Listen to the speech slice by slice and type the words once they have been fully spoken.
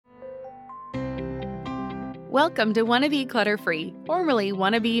Welcome to Wanna Be Clutter-Free, formerly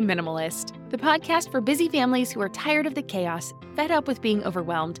Wanna Be Minimalist, the podcast for busy families who are tired of the chaos, fed up with being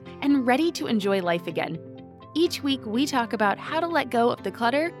overwhelmed, and ready to enjoy life again. Each week, we talk about how to let go of the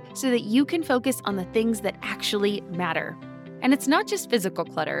clutter so that you can focus on the things that actually matter. And it's not just physical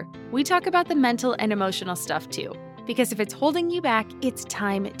clutter. We talk about the mental and emotional stuff too, because if it's holding you back, it's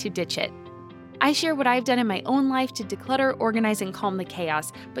time to ditch it. I share what I've done in my own life to declutter, organize, and calm the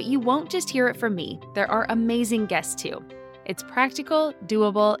chaos, but you won't just hear it from me. There are amazing guests too. It's practical,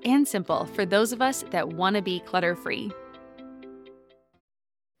 doable, and simple for those of us that want to be clutter-free.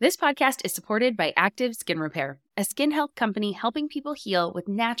 This podcast is supported by Active Skin Repair, a skin health company helping people heal with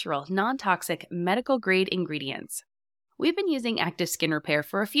natural, non-toxic, medical-grade ingredients. We've been using Active Skin Repair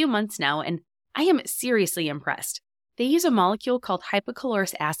for a few months now, and I am seriously impressed. They use a molecule called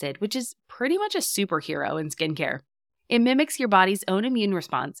hypochlorous acid, which is pretty much a superhero in skincare. It mimics your body's own immune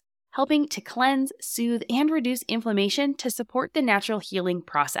response, helping to cleanse, soothe, and reduce inflammation to support the natural healing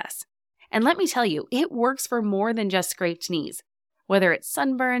process. And let me tell you, it works for more than just scraped knees. Whether it's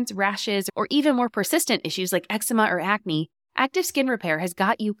sunburns, rashes, or even more persistent issues like eczema or acne, Active Skin Repair has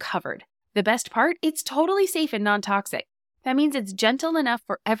got you covered. The best part? It's totally safe and non-toxic. That means it's gentle enough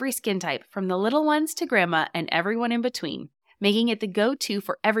for every skin type, from the little ones to grandma and everyone in between, making it the go-to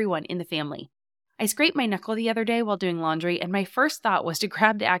for everyone in the family. I scraped my knuckle the other day while doing laundry, and my first thought was to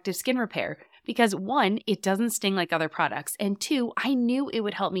grab the Active Skin Repair because 1, it doesn't sting like other products, and 2, I knew it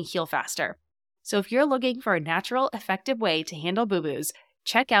would help me heal faster. So if you're looking for a natural, effective way to handle boo-boos,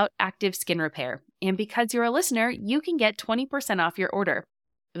 check out Active Skin Repair. And because you're a listener, you can get 20% off your order.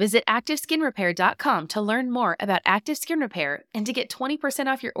 Visit ActiveSkinRepair.com to learn more about Active Skin Repair, and to get 20%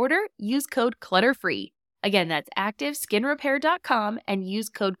 off your order, use code CLUTTERFREE. Again, that's ActiveSkinRepair.com and use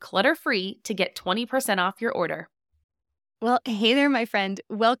code CLUTTERFREE to get 20% off your order. Well, hey there, my friend.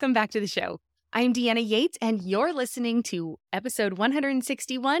 Welcome back to the show. I'm Deanna Yates, and you're listening to episode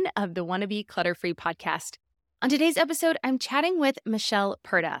 161 of the Wanna Be Clutter-Free podcast. On today's episode, I'm chatting with Michelle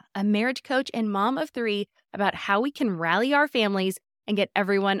Purta, a marriage coach and mom of 3, about how we can rally our families and get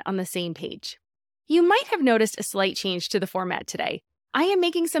everyone on the same page. You might have noticed a slight change to the format today. I am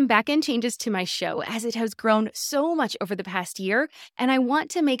making some back-end changes to my show as it has grown so much over the past year, and I want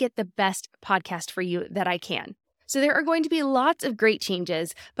to make it the best podcast for you that I can. So there are going to be lots of great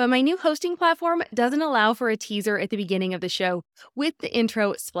changes, but my new hosting platform doesn't allow for a teaser at the beginning of the show with the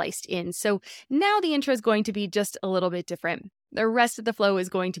intro spliced in. So now the intro is going to be just a little bit different. The rest of the flow is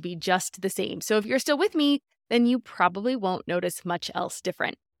going to be just the same. So if you're still with me, then you probably won't notice much else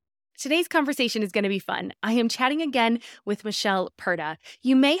different. Today's conversation is going to be fun. I am chatting again with Michelle Purta.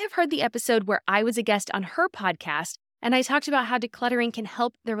 You may have heard the episode where I was a guest on her podcast, and I talked about how decluttering can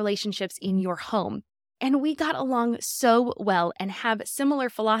help the relationships in your home. And we got along so well and have similar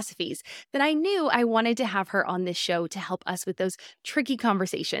philosophies that I knew I wanted to have her on this show to help us with those tricky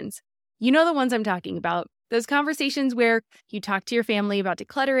conversations. You know the ones I'm talking about. Those conversations where you talk to your family about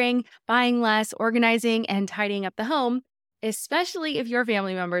decluttering, buying less, organizing, and tidying up the home, especially if your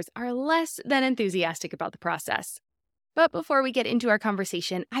family members are less than enthusiastic about the process. But before we get into our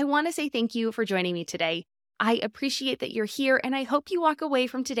conversation, I want to say thank you for joining me today. I appreciate that you're here, and I hope you walk away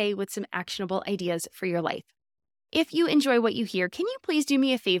from today with some actionable ideas for your life. If you enjoy what you hear, can you please do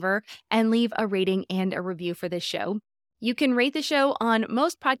me a favor and leave a rating and a review for this show? You can rate the show on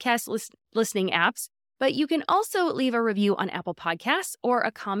most podcast listening apps, but you can also leave a review on Apple Podcasts or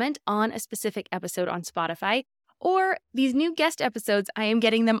a comment on a specific episode on Spotify. Or these new guest episodes, I am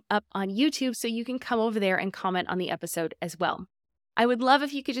getting them up on YouTube, so you can come over there and comment on the episode as well. I would love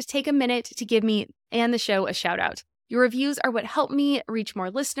if you could just take a minute to give me and the show a shout out. Your reviews are what help me reach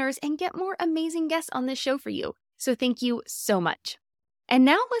more listeners and get more amazing guests on this show for you. So thank you so much. And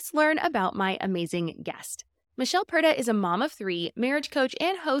now let's learn about my amazing guest. Michelle Purta is a mom of 3, marriage coach,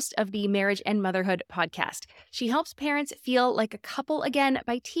 and host of the Marriage and Motherhood podcast. She helps parents feel like a couple again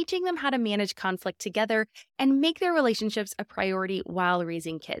by teaching them how to manage conflict together and make their relationships a priority while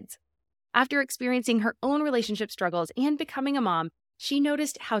raising kids. After experiencing her own relationship struggles and becoming a mom, she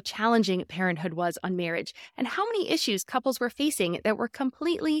noticed how challenging parenthood was on marriage and how many issues couples were facing that were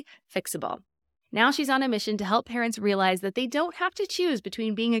completely fixable. Now she's on a mission to help parents realize that they don't have to choose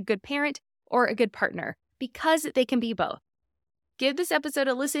between being a good parent or a good partner, because they can be both. Give this episode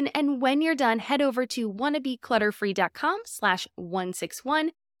a listen, and when you're done, head over to wannabeclutterfree.com/161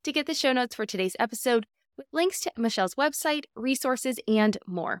 to get the show notes for today's episode with links to Michelle's website, resources, and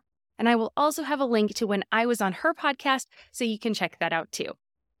more. And I will also have a link to when I was on her podcast, so you can check that out too.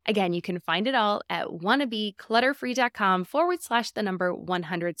 Again, you can find it all at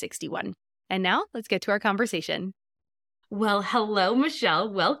wannabeclutterfree.com/161. And now let's get to our conversation. Well, hello,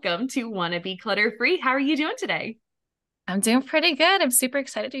 Michelle. Welcome to Wanna Be Clutter Free. How are you doing today? I'm doing pretty good. I'm super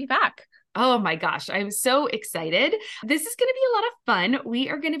excited to be back. Oh my gosh, I'm so excited. This is going to be a lot of fun. We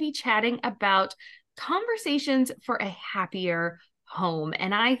are going to be chatting about conversations for a happier home.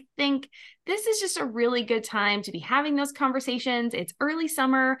 And I think this is just a really good time to be having those conversations. It's early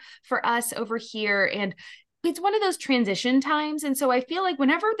summer for us over here, and it's one of those transition times. And so I feel like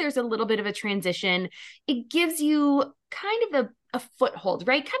whenever there's a little bit of a transition, it gives you kind of a foothold,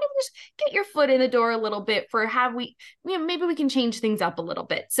 right? Kind of just get your foot in the door a little bit for maybe we can change things up a little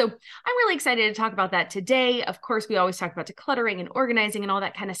bit. So I'm really excited to talk about that today. Of course, we always talk about decluttering and organizing and all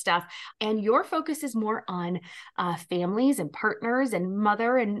that kind of stuff. And your focus is more on families and partners and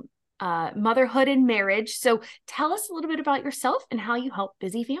motherhood and marriage. So tell us a little bit about yourself and how you help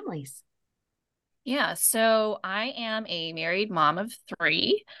busy families. Yeah, so I am a married mom of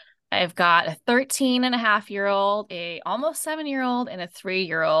three. I've got a 13-and-a-half-year-old, a almost 7-year-old, and a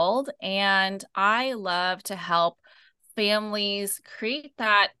 3-year-old. And I love to help families create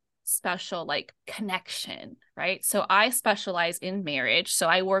that special connection, right? So I specialize in marriage. So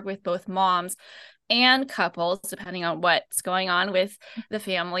I work with both moms and couples, depending on what's going on with the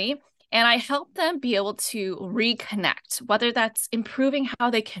family. And I help them be able to reconnect, whether that's improving how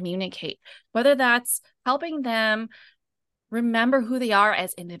they communicate, whether that's helping them remember who they are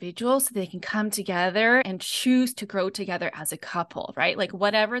as individuals so they can come together and choose to grow together as a couple, right? Like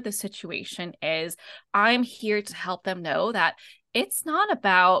whatever the situation is, I'm here to help them know that it's not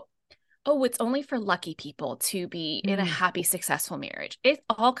about, oh, it's only for lucky people to be in a Mm. happy, successful marriage. It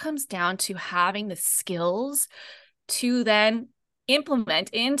all comes down to having the skills to then implement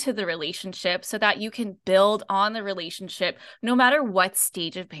into the relationship so that you can build on the relationship no matter what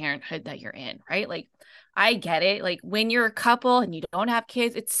stage of parenthood that you're in, right? Like, I get it. Like, when you're a couple and you don't have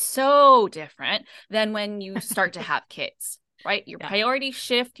kids, it's so different than when you start to have kids, right? Your Yeah. priorities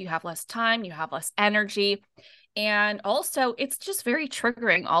shift, you have less time, you have less energy. And also, it's just very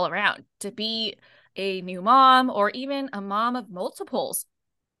triggering all around to be a new mom or even a mom of multiples.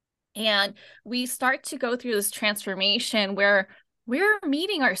 And we start to go through this transformation where we're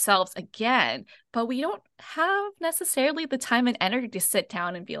meeting ourselves again, but we don't have necessarily the time and energy to sit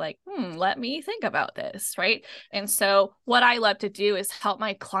down and be like, let me think about this, right? And so, what I love to do is help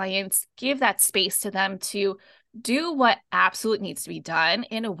my clients give that space to them to do what absolutely needs to be done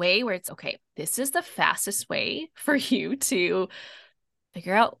in a way where it's okay, this is the fastest way for you to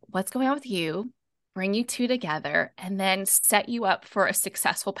figure out what's going on with you, bring you two together, and then set you up for a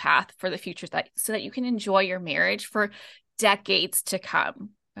successful path for the future so that you can enjoy your marriage for decades to come.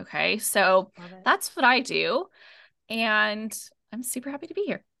 Okay. So Love it. that's what I do. And I'm super happy to be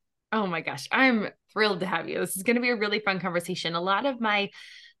here. Oh my gosh, I'm thrilled to have you. This is going to be a really fun conversation. A lot of my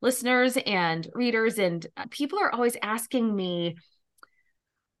listeners and readers and people are always asking me,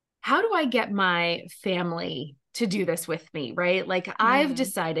 how do I get my family to do this with me? Right? Like, Mm, I've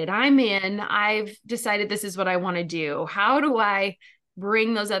decided this is what I want to do. How do I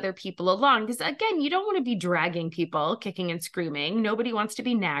bring those other people along? Because again, you don't want to be dragging people kicking and screaming. Nobody wants to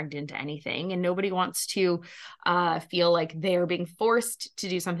be nagged into anything, and nobody wants to feel like they're being forced to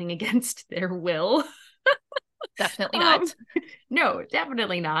do something against their will. definitely Um, not. no,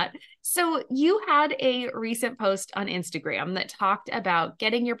 definitely not. So, you had a recent post on Instagram that talked about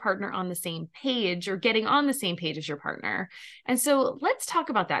getting your partner on the same page or getting on the same page as your partner. And so, let's talk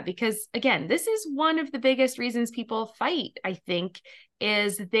about that because, again, this is one of the biggest reasons people fight, I think,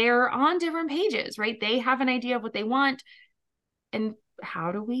 is they're on different pages, right? They have an idea of what they want. And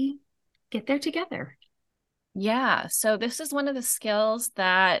how do we get there together? Yeah. So this is one of the skills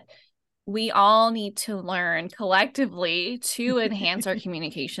that we all need to learn collectively to enhance our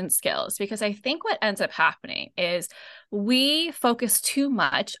communication skills because I think what ends up happening is we focus too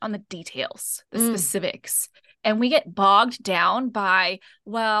much on the details, the Mm, specifics, and we get bogged down by,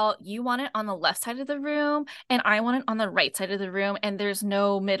 well, you want it on the left side of the room and I want it on the right side of the room, and there's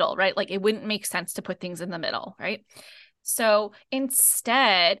no middle, right? Like it wouldn't make sense to put things in the middle, right? So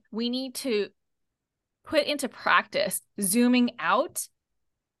instead, we need to put into practice zooming out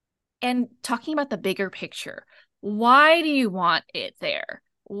and talking about the bigger picture. Why do you want it there?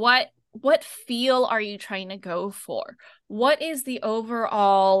 What feel are you trying to go for? What is the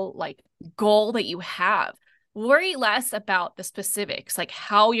overall goal that you have? Worry less about the specifics, like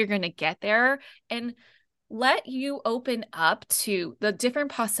how you're going to get there, and let you open up to the different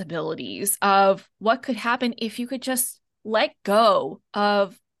possibilities of what could happen if you could just let go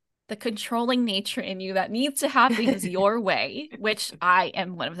of the controlling nature in you that needs to have things your way, which I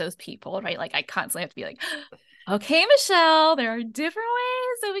am one of those people, right? Like I constantly have to be like, okay, Michelle, there are different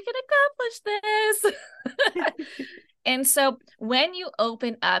ways that we can accomplish this. And so when you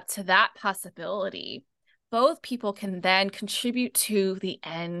open up to that possibility, both people can then contribute to the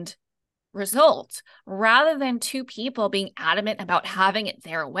end result rather than two people being adamant about having it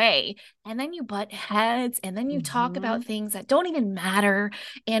their way. And then you butt heads and then you talk Mm-hmm. about things that don't even matter.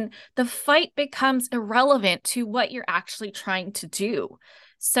 And the fight becomes irrelevant to what you're actually trying to do.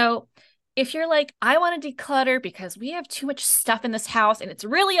 So if you're like, I want to declutter because we have too much stuff in this house and it's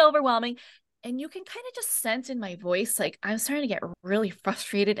really overwhelming, and you can kind of just sense in my voice, like I'm starting to get really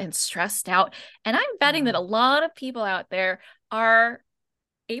frustrated and stressed out. And I'm betting Yeah, that a lot of people out there are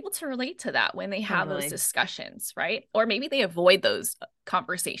able to relate to that when they have those totally. discussions, right? Or maybe they avoid those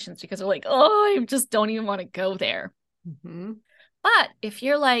conversations because they're like, oh, I just don't even want to go there. Mm-hmm. But if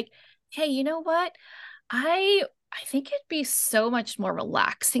you're like, hey, you know what? I think it'd be so much more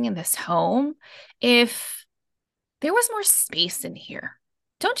relaxing in this home if there was more space in here.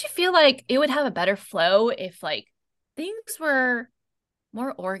 Don't you feel like it would have a better flow if like things were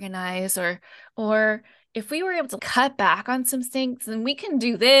more organized, or if we were able to cut back on some things, and we can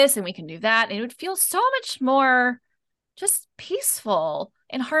do this and we can do that, and it would feel so much more just peaceful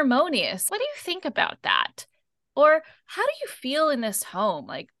and harmonious. What do you think about that? Or how do you feel in this home?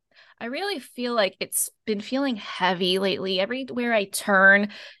 Like, I really feel like it's been feeling heavy lately. Everywhere I turn,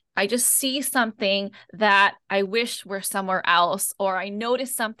 I just see something that I wish were somewhere else, or I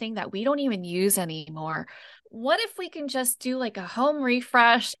notice something that we don't even use anymore. What if we can just do like a home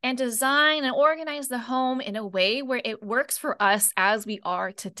refresh and design and organize the home in a way where it works for us as we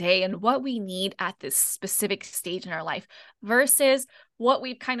are today and what we need at this specific stage in our life versus what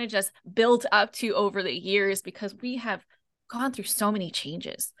we've kind of just built up to over the years because we have gone through so many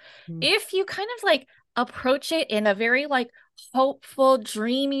changes. If you kind of like approach it in a very like hopeful,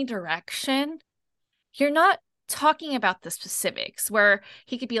 dreamy direction, you're not talking about the specifics where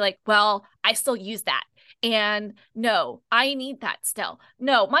he could be like, well, I still use that. And no, I need that still.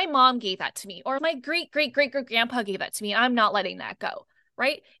 No, my mom gave that to me, or my great, great, great, great grandpa gave that to me. I'm not letting that go.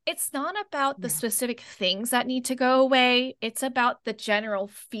 Right? It's not about the Yeah. specific things that need to go away. It's about the general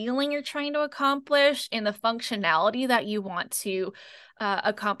feeling you're trying to accomplish and the functionality that you want to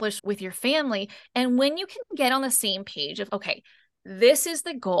accomplish with your family. And when you can get on the same page of, okay, this is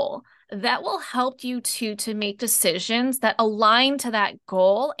the goal, that will help you to make decisions that align to that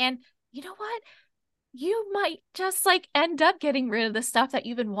goal. And you know what? You might just like end up getting rid of the stuff that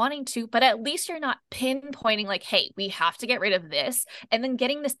you've been wanting to, but at least you're not pinpointing like, hey, we have to get rid of this, and then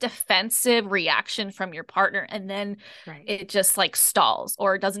getting this defensive reaction from your partner, and then Right. it just like stalls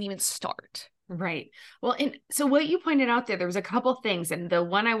or doesn't even start. Right. Well, and so what you pointed out there was a couple things. And the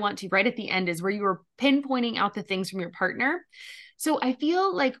one I want to right at the end is where you were pinpointing out the things from your partner. So I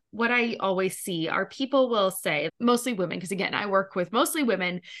feel like what I always see are people will say, mostly women, because again, I work with mostly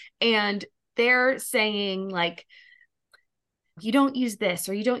women, and they're saying like, you don't use this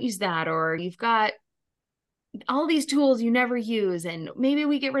or you don't use that, or you've got all these tools you never use, and maybe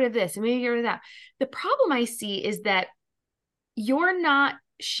we get rid of this and maybe get rid of that. The problem I see is that you're not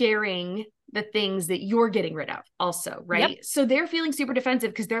sharing the things that you're getting rid of also, Yep. right? So they're feeling super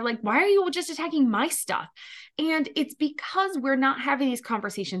defensive because they're like, why are you just attacking my stuff? And it's because we're not having these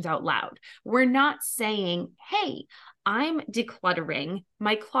conversations out loud. We're not saying, hey, I'm decluttering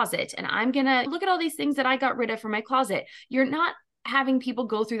my closet and I'm going to look at all these things that I got rid of from my closet. You're not having people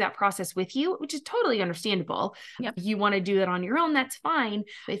go through that process with you, which is totally understandable. Yep. If you want to do that on your own, that's fine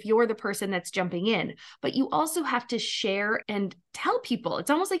if you're the person that's jumping in. But you also have to share and tell people.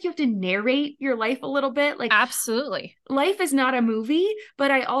 It's almost like you have to narrate your life a little bit. Like, Absolutely. life is not a movie, but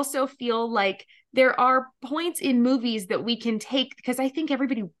I also feel like there are points in movies that we can take, because I think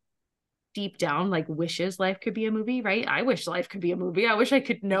everybody deep down like wishes life could be a movie, right? I wish life could be a movie. I wish I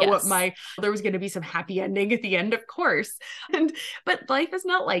could know what Yes. my there was going to be some happy ending at the end, of course. And but life is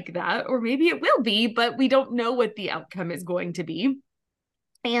not like that, or maybe it will be, but we don't know what the outcome is going to be.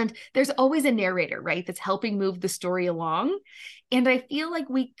 And there's always a narrator, right? That's helping move the story along. And I feel like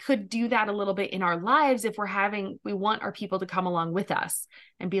we could do that a little bit in our lives if we want our people to come along with us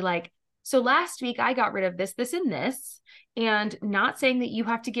and be like, so last week I got rid of this, this, and this. And not saying that you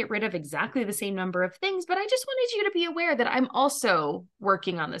have to get rid of exactly the same number of things, but I just wanted you to be aware that I'm also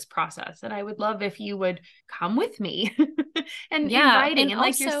working on this process. And I would love if you would come with me and Yeah. inviting. And And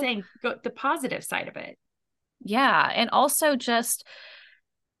like you're also, saying, go the positive side of it. yeah. And also just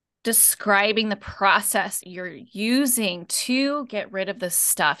describing the process you're using to get rid of this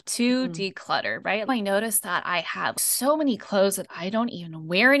stuff, to Mm, declutter, right? I noticed that I have so many clothes that I don't even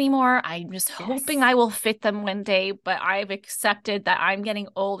wear anymore. I'm just hoping yes. I will fit them one day, but I've accepted that I'm getting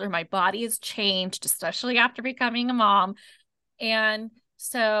older. My body has changed, especially after becoming a mom. And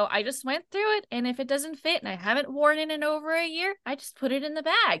So I just went through it. And if it doesn't fit and I haven't worn it in over a year, I just put it in the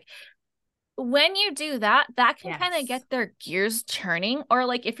bag. When you do that, that can kind of Yes. get their gears turning. Or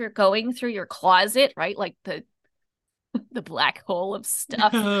like if you're going through your closet, right? Like the black hole of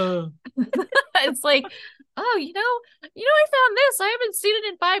stuff. It's like, oh, I found this. I haven't seen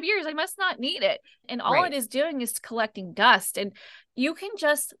it in 5 years. I must not need it. And all it Right. is doing is collecting dust. And you can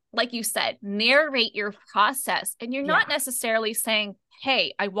just, like you said, narrate your process. And you're not Yeah. necessarily saying,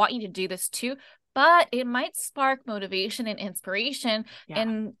 hey, I want you to do this too, but it might spark motivation and inspiration.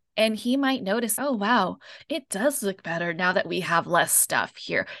 Yeah. And he might notice, oh, wow, it does look better now that we have less stuff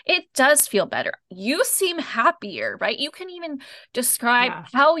here. It does feel better. You seem happier, right? You can even describe Yeah.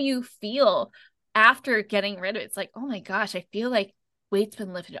 how you feel after getting rid of it. It's like, oh my gosh, I feel like weight's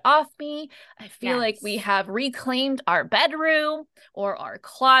been lifted off me. I feel like we Yes. have reclaimed our bedroom or our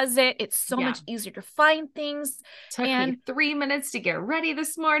closet. It's so Yeah. much easier to find things. Took And me 3 minutes to get ready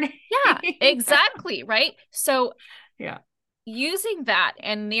this morning. yeah, exactly. Right. So Yeah. using that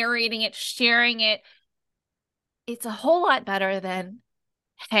and narrating it, sharing it, it's a whole lot better than,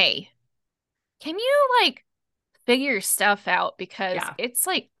 hey, can you like figure your stuff out because Yeah. it's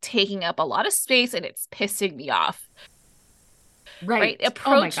like taking up a lot of space and it's pissing me off, right? Right. Oh my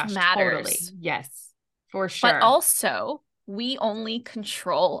Approach gosh, totally. matters, Yes, for but sure. also we only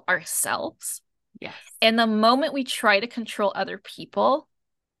control ourselves. Yes. And the moment we try to control other people,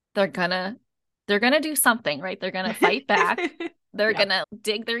 they're gonna they're gonna do something, right? They're gonna fight back. They're Yeah. gonna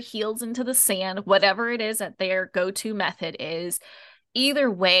dig their heels into the sand, whatever it is that their go-to method is.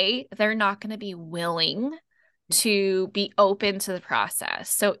 Either way, they're not going to be willing to be open to the process.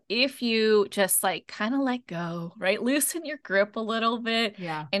 So if you just like kind of let go, right? Loosen your grip a little bit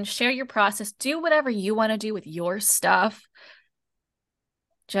Yeah. and share your process, do whatever you want to do with your stuff.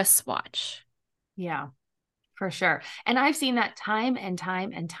 Just watch. Yeah. For sure. And I've seen that time and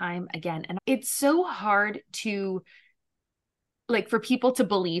time and time again. And it's so hard to like for people to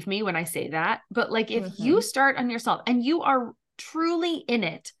believe me when I say that. But like if you Mm-hmm. start on yourself and you are truly in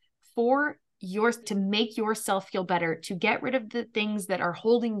it for yours to make yourself feel better, to get rid of the things that are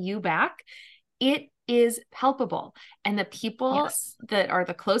holding you back, it is palpable. And the people Yes. that are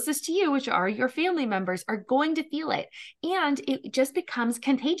the closest to you, which are your family members, are going to feel it. And it just becomes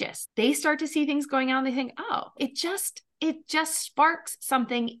contagious. They start to see things going on. They think, oh, it just sparks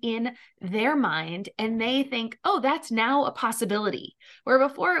something in their mind. And they think, oh, that's now a possibility. Where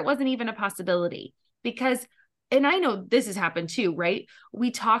before it wasn't even a possibility. Because and I know this has happened too, right?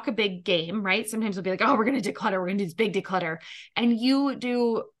 We talk a big game, right? Sometimes we'll be like, oh, we're going to declutter. We're going to do this big declutter. And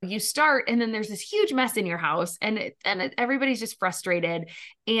you start, and then there's this huge mess in your house, and everybody's just frustrated.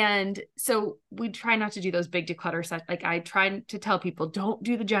 And so we try not to do those big declutter sessions. Like I try to tell people, don't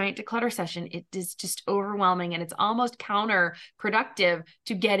do the giant declutter session. It is just overwhelming, and it's almost counterproductive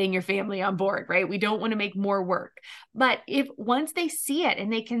to getting your family on board, right? We don't want to make more work. But if once they see it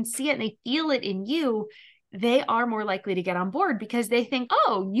and they can see it and they feel it in you, they are more likely to get on board because they think,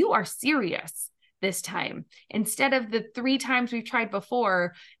 oh, you are serious this time instead of the 3 times we've tried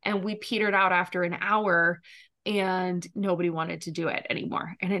before and we petered out after an hour and nobody wanted to do it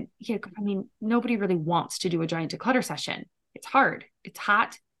anymore. And nobody really wants to do a giant declutter session. It's hard. It's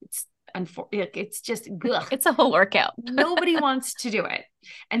hot. It's just, ugh. It's a whole workout. Nobody wants to do it.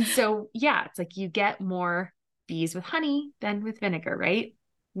 And so, yeah, it's like you get more bees with honey than with vinegar, right?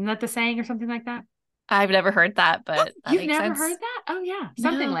 Isn't that the saying or something like that? I've never heard that, but that You've makes never sense. heard that? Oh, yeah.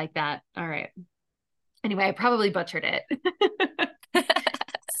 Something No. like that. All right. Anyway, I probably butchered it.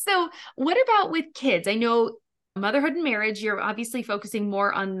 So, what about with kids? I know motherhood and marriage, you're obviously focusing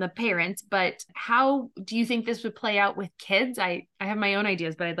more on the parents, but how do you think this would play out with kids? I have my own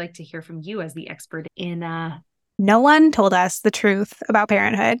ideas, but I'd like to hear from you as the expert in No one told us the truth about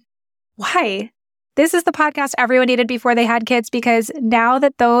parenthood. Why? This is the podcast everyone needed before they had kids because now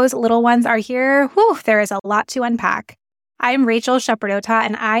that those little ones are here, there is a lot to unpack. I'm Rachel Shepardota,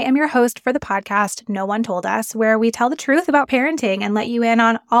 and I am your host for the podcast No One Told Us, where we tell the truth about parenting and let you in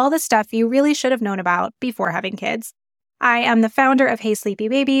on all the stuff you really should have known about before having kids. I am the founder of Hey Sleepy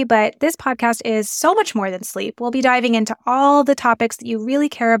Baby, but this podcast is so much more than sleep. We'll be diving into all the topics that you really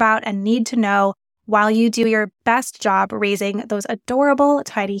care about and need to know while you do your best job raising those adorable,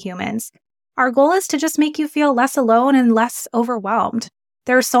 tiny humans. Our goal is to just make you feel less alone and less overwhelmed.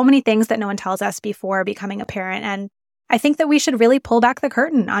 There are so many things that no one tells us before becoming a parent, and I think that we should really pull back the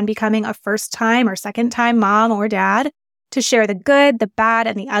curtain on becoming a first-time or second-time mom or dad to share the good, the bad,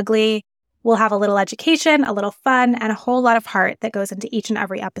 and the ugly. We'll have a little education, a little fun, and a whole lot of heart that goes into each and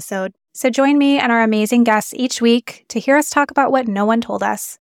every episode. So join me and our amazing guests each week to hear us talk about what no one told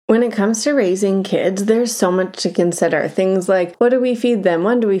us. When it comes to raising kids, there's so much to consider. Things like, what do we feed them?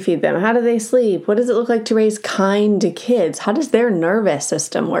 When do we feed them? How do they sleep? What does it look like to raise kind kids? How does their nervous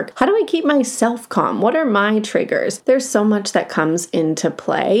system work? How do I keep myself calm? What are my triggers? There's so much that comes into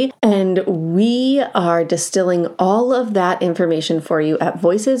play, and we are distilling all of that information for you at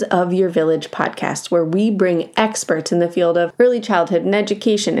Voices of Your Village podcast, where we bring experts in the field of early childhood and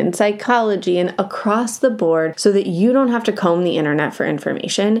education and psychology and across the board so that you don't have to comb the internet for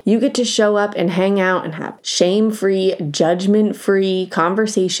information. You get to show up and hang out and have shame-free, judgment-free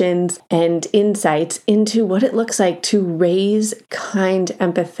conversations and insights into what it looks like to raise kind,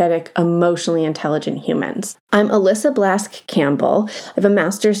 empathetic, emotionally intelligent humans. I'm Alyssa Blask Campbell. I have a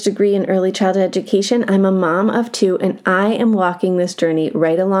master's degree in early childhood education. I'm a mom of 2, and I am walking this journey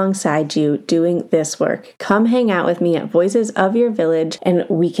right alongside you doing this work. Come hang out with me at Voices of Your Village, and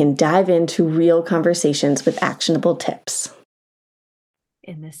we can dive into real conversations with actionable tips.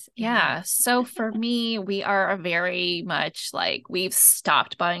 So for me, we are very much like, we've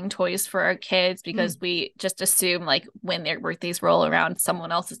stopped buying toys for our kids because we just assume like when their birthdays roll around,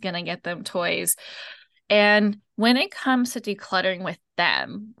 someone else is going to get them toys. And when it comes to decluttering with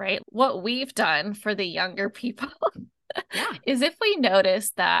them, right, what we've done for the younger people is if we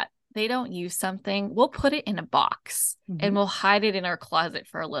notice that they don't use something, we'll put it in a box and we'll hide it in our closet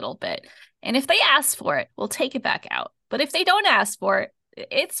for a little bit. And if they ask for it, we'll take it back out. But if they don't ask for it,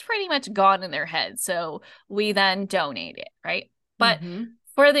 it's pretty much gone in their head. So we then donate it, right? But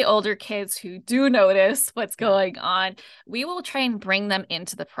for the older kids who do notice what's going on, we will try and bring them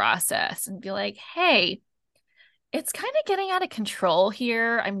into the process and be like, hey, it's kind of getting out of control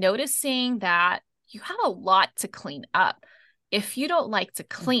here. I'm noticing that you have a lot to clean up. If you don't like to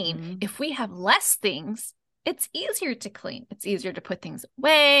clean, if we have less things, it's easier to clean. It's easier to put things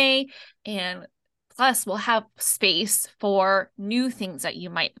away, and plus, we'll have space for new things that you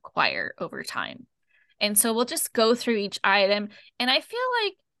might acquire over time. And so we'll just go through each item. And I feel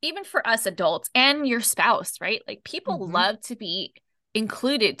like even for us adults and your spouse, right? Like people love to be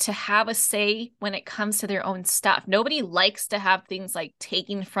included, to have a say when it comes to their own stuff. Nobody likes to have things like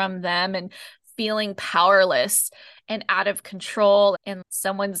taken from them and feeling powerless and out of control. And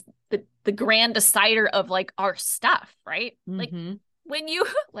someone's the grand decider of like our stuff, right? Like when you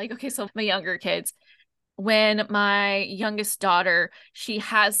like, okay, so my younger kids, when my youngest daughter, she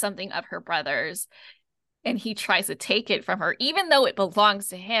has something of her brother's and he tries to take it from her, even though it belongs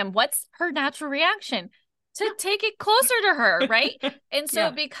to him, what's her natural reaction? To take it closer to her, right? And so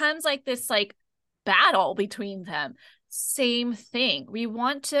it becomes like this like battle between them. Same thing. We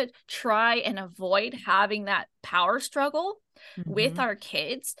want to try and avoid having that power struggle with our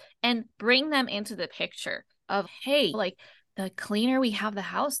kids and bring them into the picture of, hey, like, the cleaner we have the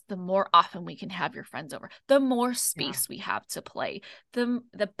house, the more often we can have your friends over, the more space we have to play, the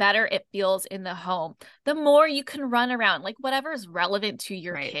better it feels in the home, the more you can run around, like whatever is relevant to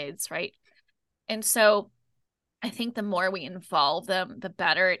your kids, right? And so I think the more we involve them, the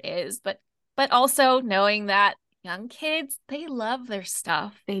better it is. But also knowing that young kids, they love their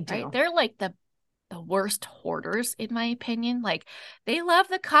stuff. They do. Right? They're like the worst hoarders, in my opinion. Like they love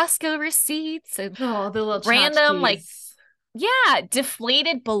the Costco receipts and the little random tchotchkes. like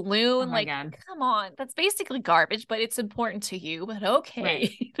deflated balloon. Oh like, God. Come on. That's basically garbage, but it's important to you. But okay.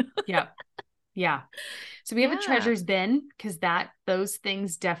 Right. Yeah. So we have a treasures bin because those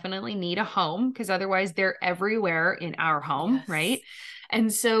things definitely need a home, because otherwise they're everywhere in our home. Right.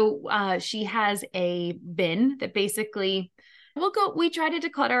 And so she has a bin that basically we try to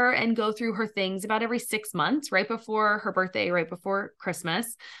declutter and go through her things about every 6 months, right before her birthday, right before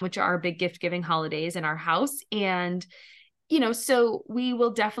Christmas, which are our big gift giving holidays in our house. And so we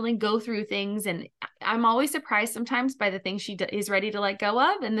will definitely go through things, and I'm always surprised sometimes by the things she is ready to let go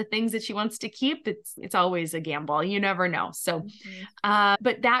of, and the things that she wants to keep. It's always a gamble. You never know. So,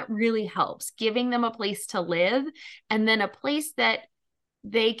 but that really helps, giving them a place to live, and then a place that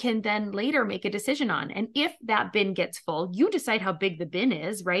they can then later make a decision on. And if that bin gets full, you decide how big the bin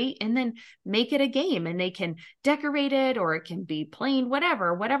is, right? And then make it a game, and they can decorate it, or it can be plain,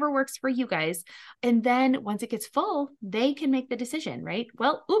 whatever works for you guys. And then once it gets full, they can make the decision, right?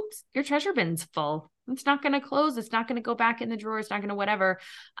 Well, oops, your treasure bin's full. It's not going to close. It's not going to go back in the drawer. It's not going to whatever.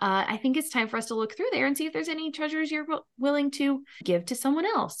 I think it's time for us to look through there and see if there's any treasures you're willing to give to someone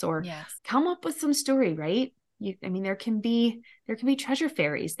else, or come up with some story, right? There can be treasure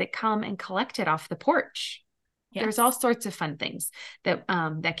fairies that come and collect it off the porch. There's all sorts of fun things that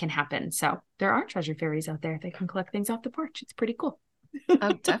can happen. So there are treasure fairies out there that can collect things off the porch. It's pretty cool.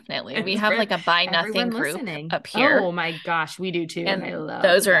 Oh, definitely. We And have for like a buy nothing everyone group listening. up here. Oh my gosh, we do too. And I And love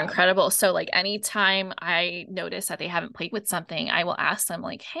those are that. incredible. So like anytime I notice that they haven't played with something, I will ask them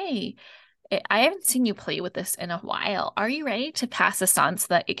like, hey, I haven't seen you play with this in a while. Are you ready to pass this on so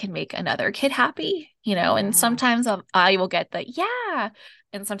that it can make another kid happy? And Yeah. sometimes I will get the, yeah.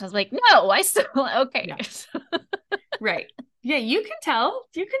 And sometimes like, no, I still, okay. Yeah. Right. Yeah, you can tell.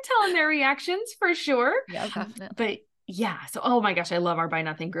 You can tell in their reactions for sure. Yeah, definitely. But yeah, so oh my gosh, I love our buy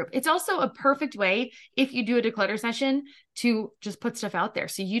nothing group. It's also a perfect way if you do a declutter session to just put stuff out there.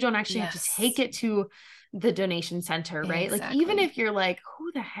 So you don't actually have to take it to the donation center, right? Like even Exactly. if you're like,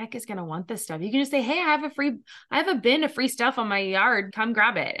 who the heck is going to want this stuff? You can just say, hey, I have a bin of free stuff on my yard. Come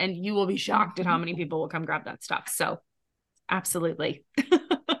grab it. And you will be shocked at how many people will come grab that stuff. So absolutely.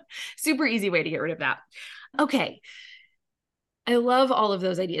 Super easy way to get rid of that. Okay. I love all of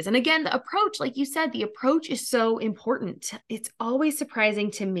those ideas. And again, the approach, like you said, the approach is so important. It's always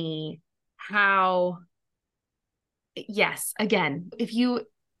surprising to me how, yes, again, if you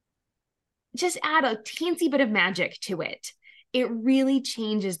just add a teensy bit of magic to it, it really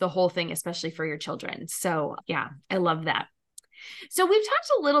changes the whole thing, especially for your children. So yeah, I love that. So we've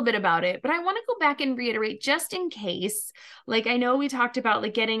talked a little bit about it, but I want to go back and reiterate just in case, like I know we talked about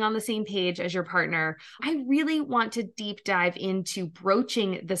like getting on the same page as your partner. I really want to deep dive into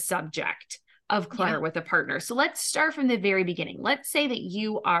broaching the subject of clutter with a partner. So let's start from the very beginning. Let's say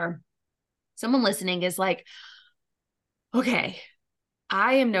that someone listening is like, okay,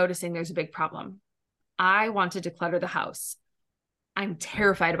 I am noticing there's a big problem. I want to declutter the house. I'm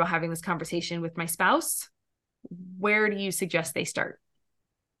terrified about having this conversation with my spouse. Where do you suggest they start?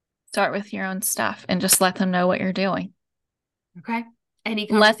 Start with your own stuff and just let them know what you're doing. Okay. Any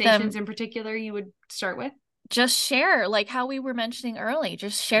conversations in particular you would start with? Just share, like how we were mentioning early,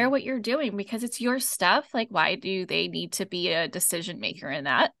 just share what you're doing because it's your stuff. Like, why do they need to be a decision maker in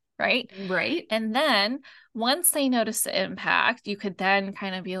that? Right. Right. And then once they notice the impact, you could then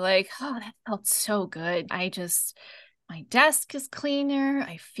kind of be like, oh, that felt so good. My desk is cleaner.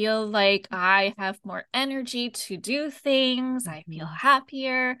 I feel like I have more energy to do things. I feel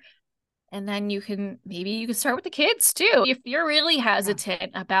happier. And then you can start with the kids too. If you're really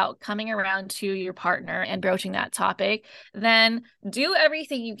hesitant about coming around to your partner and broaching that topic, then do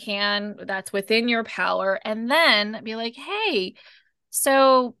everything you can that's within your power. And then be like, hey,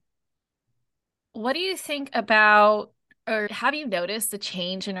 so what do you think about, or have you noticed the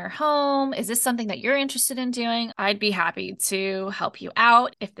change in our home? Is this something that you're interested in doing? I'd be happy to help you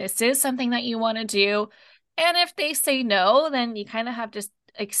out if this is something that you want to do. And if they say no, then you kind of have to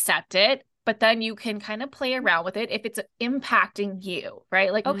accept it, but then you can kind of play around with it if it's impacting you,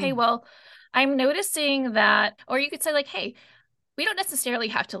 right? Like, okay, well, I'm noticing that, or you could say like, hey, we don't necessarily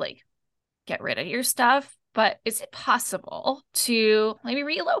have to like get rid of your stuff, but is it possible to maybe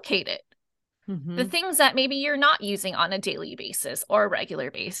relocate it? The things that maybe you're not using on a daily basis or a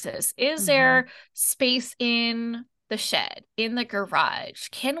regular basis. Is there space in the shed, in the garage?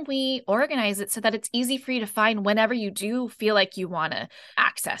 Can we organize it so that it's easy for you to find whenever you do feel like you want to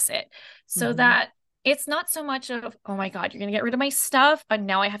access it? So that it's not so much of, oh my God, you're going to get rid of my stuff, but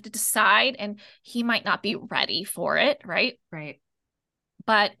now I have to decide, and he might not be ready for it, right? Right.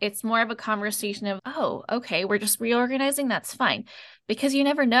 But it's more of a conversation of, oh, okay, we're just reorganizing. That's fine. Because you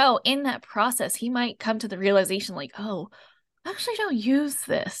never know, in that process, he might come to the realization like, oh, I actually don't use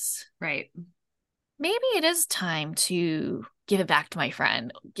this. Right. Maybe it is time to give it back to my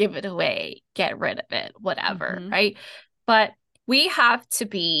friend, give it away, get rid of it, whatever, right? But we have to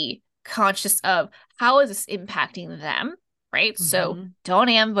be conscious of how is this impacting them, right? So don't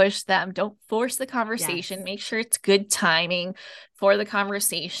ambush them, don't force the conversation, make sure it's good timing for the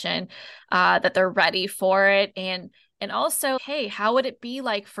conversation, that they're ready for it. And also, hey, how would it be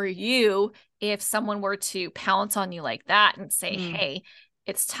like for you if someone were to pounce on you like that and say, hey,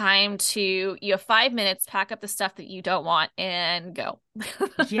 it's time to, you have 5 minutes, pack up the stuff that you don't want and go.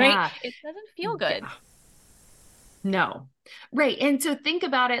 Right? It doesn't feel good. No. Right. And so think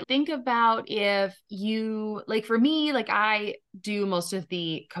about it. Think about if you, like for me, like I do most of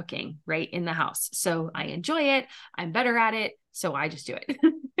the cooking, right, in the house. So I enjoy it. I'm better at it. So I just do it.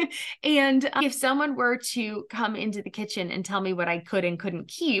 And if someone were to come into the kitchen and tell me what I could and couldn't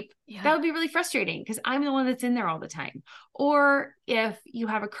keep, that would be really frustrating because I'm the one that's in there all the time. Or if you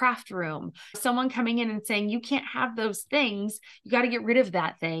have a craft room, someone coming in and saying, you can't have those things, you got to get rid of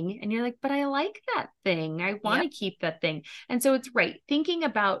that thing. And you're like, but I like that thing. I want to keep that thing. And so it's right. Thinking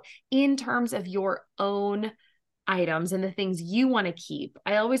about in terms of your own items and the things you want to keep.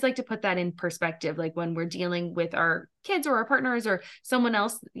 I always like to put that in perspective, like when we're dealing with our kids or our partners or someone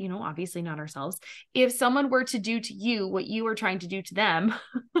else, obviously not ourselves. If someone were to do to you what you were trying to do to them,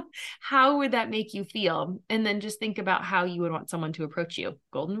 how would that make you feel? And then just think about how you would want someone to approach you.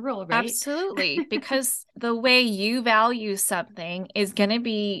 Golden rule, right? Absolutely. Because the way you value something is going to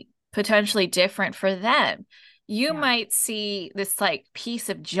be potentially different for them. You might see this like piece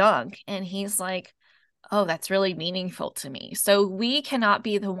of junk and he's like, oh, that's really meaningful to me. So we cannot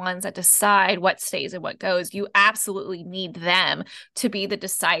be the ones that decide what stays and what goes. You absolutely need them to be the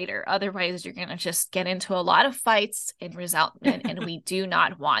decider. Otherwise, you're going to just get into a lot of fights and resentment, and we do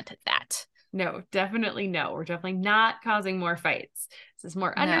not want that. No, definitely no. We're definitely not causing more fights. This is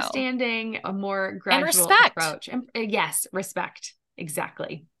more understanding, a more gradual approach. And yes, respect.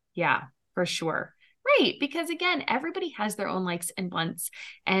 Exactly. Yeah, for sure. Right. Because again, everybody has their own likes and wants,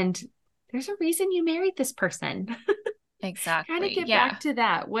 and there's a reason you married this person. Exactly. Kind of get back to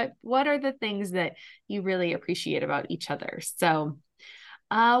that. What are the things that you really appreciate about each other? So,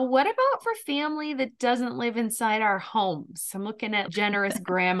 what about for family that doesn't live inside our homes? I'm looking at generous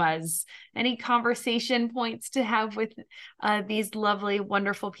grandmas. Any conversation points to have with these lovely,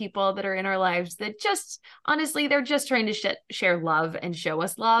 wonderful people that are in our lives that just, honestly, they're just trying to share love and show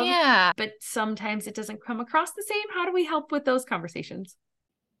us love. Yeah. But sometimes it doesn't come across the same. How do we help with those conversations?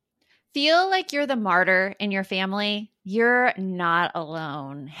 Feel like you're the martyr in your family? You're not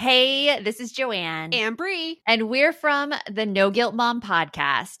alone. Hey, this is Joanne. And Bree. And we're from the No Guilt Mom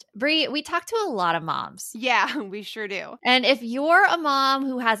podcast. Bree, we talk to a lot of moms. Yeah, we sure do. And if you're a mom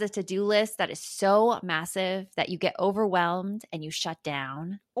who has a to-do list that is so massive that you get overwhelmed and you shut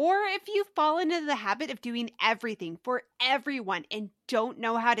down, or if you've fallen into the habit of doing everything for everyone and don't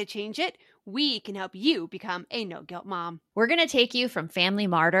know how to change it, we can help you become a no-guilt mom. we're going to take you from family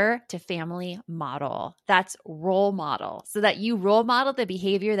martyr to family model. That's role model, so that you role model the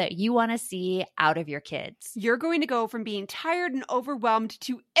behavior that you want to see out of your kids. You're going to go from being tired and overwhelmed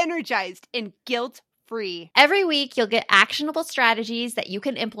to energized and guilt-free. Every week, you'll get actionable strategies that you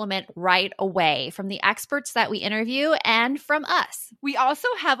can implement right away from the experts that we interview and from us. We also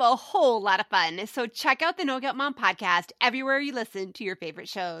have a whole lot of fun, so check out the No Guilt Mom podcast everywhere you listen to your favorite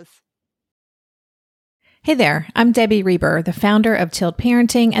shows. Hey there, I'm Debbie Reber, the founder of Tilt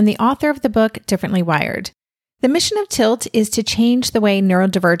Parenting and the author of the book Differently Wired. The mission of Tilt is to change the way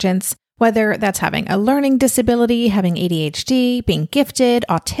neurodivergence, whether that's having a learning disability, having ADHD, being gifted,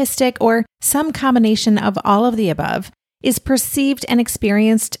 autistic, or some combination of all of the above, is perceived and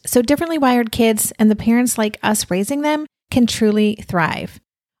experienced so differently wired kids and the parents like us raising them can truly thrive.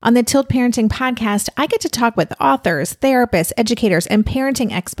 On the Tilt Parenting podcast, I get to talk with authors, therapists, educators, and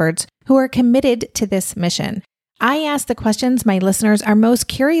parenting experts who are committed to this mission. I ask the questions my listeners are most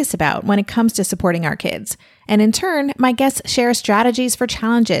curious about when it comes to supporting our kids. And in turn, my guests share strategies for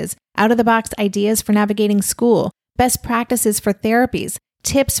challenges, out-of-the-box ideas for navigating school, best practices for therapies,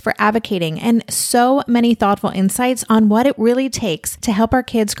 tips for advocating, and so many thoughtful insights on what it really takes to help our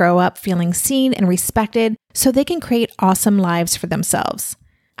kids grow up feeling seen and respected so they can create awesome lives for themselves.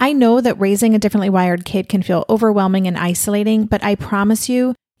 I know that raising a differently wired kid can feel overwhelming and isolating, but I promise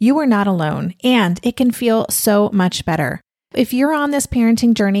you, you are not alone, and it can feel so much better. If you're on this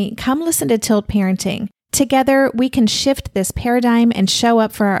parenting journey, come listen to Tilt Parenting. Together, we can shift this paradigm and show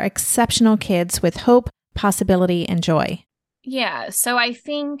up for our exceptional kids with hope, possibility, and joy. Yeah. So I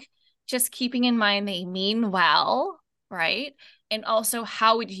think just keeping in mind they mean well, right? And also,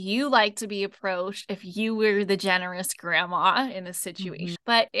 how would you like to be approached if you were the generous grandma in this situation? Mm-hmm.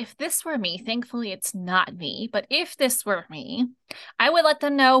 But if this were me, thankfully it's not me, but if this were me, I would let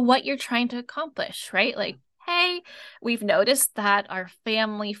them know what you're trying to accomplish, right? Like, hey, we've noticed that our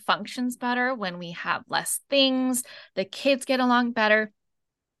family functions better when we have less things, the kids get along better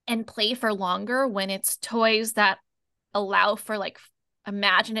and play for longer when it's toys that allow for like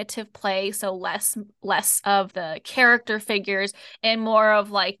imaginative play, so less of the character figures and more of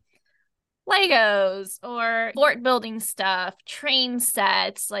like Legos or fort building stuff, train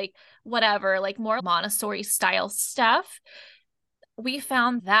sets, like whatever, like more Montessori style stuff. We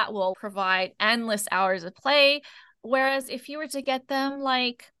found that will provide endless hours of play, whereas if you were to get them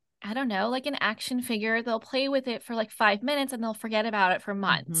like, I don't know, like an action figure, they'll play with it for like 5 minutes and they'll forget about it for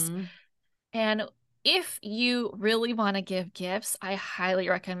months. Mm-hmm. And if you really want to give gifts, I highly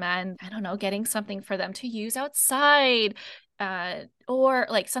recommend, I don't know, getting something for them to use outside, or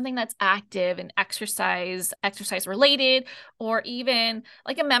like something that's active and exercise related, or even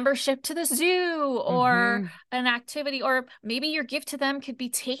like a membership to the zoo or an activity, or maybe your gift to them could be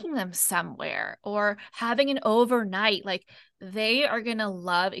taking them somewhere or having an overnight. Like they are going to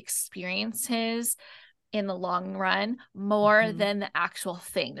love experiences in the long run more than the actual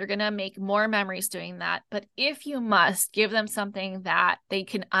thing. They're going to make more memories doing that. But if you must give them something that they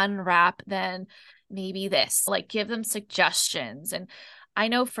can unwrap, then maybe this, like give them suggestions. And I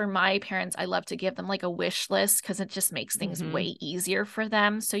know for my parents, I love to give them like a wish list because it just makes things way easier for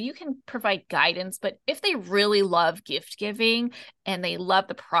them. So you can provide guidance, but if they really love gift giving and they love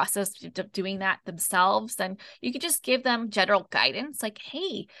the process of doing that themselves, then you could just give them general guidance like,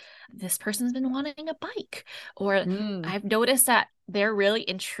 hey, this person's been wanting a bike, or I've noticed that they're really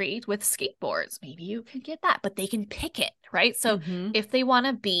intrigued with skateboards. Maybe you can get that, but they can pick it, right? So if they want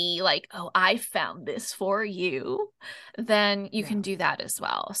to be like, oh, I found this for you, then you can do that as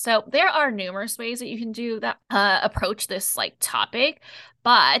well. So there are numerous ways that you can do that, approach this like topic.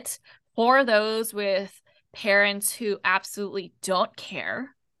 But for those with parents who absolutely don't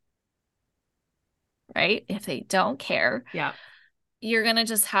care, right? If they don't care, you're going to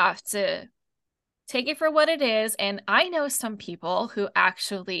just have to take it for what it is. And I know some people who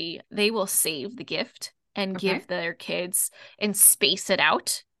actually, they will save the gift and give their kids and space it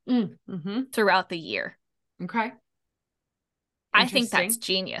out throughout the year. Okay. I think that's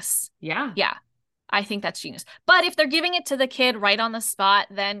genius. Yeah. Yeah. I think that's genius. But if they're giving it to the kid right on the spot,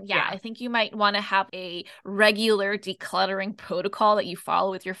 then I think you might want to have a regular decluttering protocol that you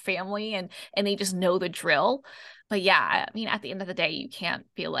follow with your family and they just know the drill. But I mean, at the end of the day, you can't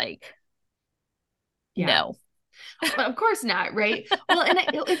be like, no. Well, of course not, right? Well, and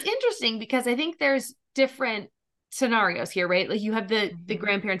it's interesting because I think there's different scenarios here, right? Like you have the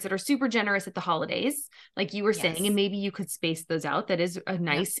grandparents that are super generous at the holidays, like you were saying, and maybe you could space those out. That is a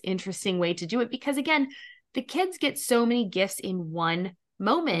nice, interesting way to do it because again, the kids get so many gifts in one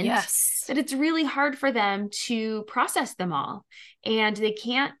moment that it's really hard for them to process them all, and they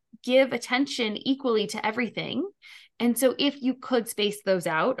can't give attention equally to everything. And so if you could space those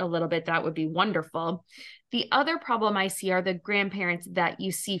out a little bit, that would be wonderful. The other problem I see are the grandparents that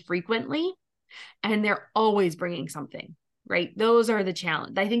you see frequently, and they're always bringing something, right? Those are the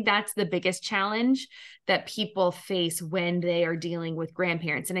challenge. I think that's the biggest challenge that people face when they are dealing with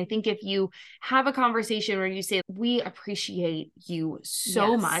grandparents. And I think if you have a conversation where you say, we appreciate you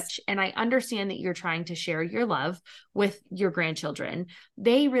so much, and I understand that you're trying to share your love with your grandchildren.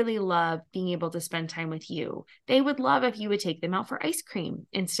 They really love being able to spend time with you. They would love if you would take them out for ice cream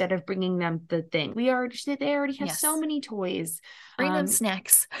instead of bringing them the thing. They already have so many toys. Bring them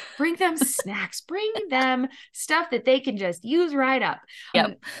snacks. Bring them snacks. Bring them stuff that they can just use right up.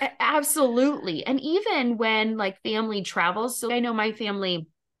 Absolutely. And even when like family travels, so I know my family,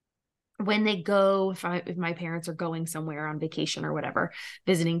 when they go, if my parents are going somewhere on vacation or whatever,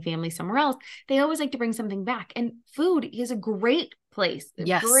 visiting family somewhere else, they always like to bring something back. And food is a great place,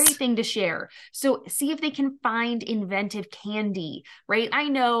 a great thing to share. So see if they can find inventive candy, right? I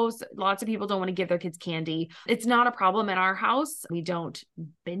know lots of people don't want to give their kids candy. It's not a problem in our house. We don't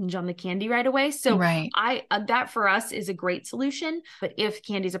binge on the candy right away. So that for us is a great solution. But if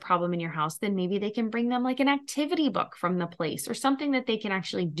candy is a problem in your house, then maybe they can bring them like an activity book from the place or something that they can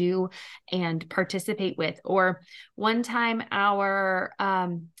actually do and participate with. Or one time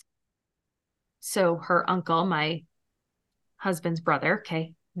so her uncle, my husband's brother,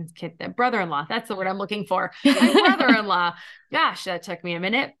 brother-in-law, that's the word I'm looking for. My brother-in-law, gosh, that took me a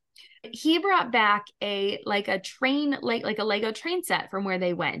minute. He brought back a Lego train set from where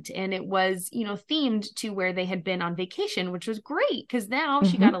they went. And it was, themed to where they had been on vacation, which was great because now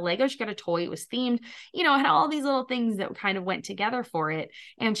she got a Lego, she got a toy, it was themed, it had all these little things that kind of went together for it,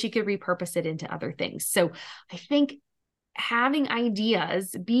 and she could repurpose it into other things. So I think having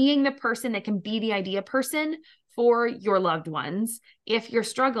ideas, being the person that can be the idea person for your loved ones, if you're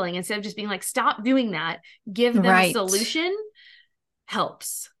struggling, instead of just being like, stop doing that, give them a solution,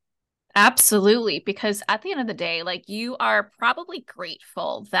 helps. Absolutely. Because at the end of the day, like you are probably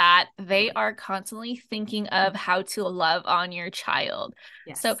grateful that they are constantly thinking of how to love on your child.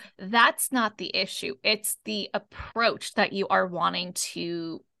 So that's not the issue. It's the approach that you are wanting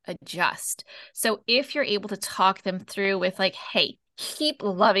to adjust. So if you're able to talk them through with like, hey, keep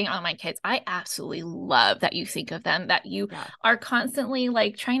loving on my kids. I absolutely love that you think of them, that you are constantly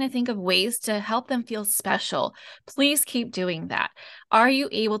like trying to think of ways to help them feel special. Please keep doing that. Are you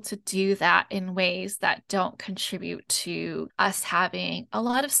able to do that in ways that don't contribute to us having a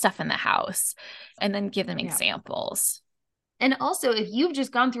lot of stuff in the house? And then give them examples. And also, if you've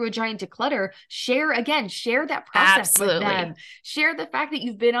just gone through a giant declutter, share that process with them. Share the fact that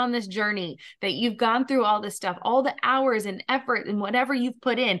you've been on this journey, that you've gone through all this stuff, all the hours and effort and whatever you've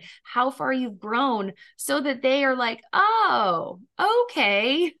put in, how far you've grown, so that they are like, oh,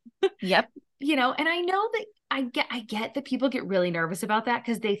 okay. Yep. and I know that I get that people get really nervous about that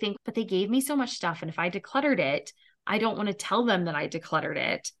because they think, but they gave me so much stuff. And if I decluttered it, I don't want to tell them that I decluttered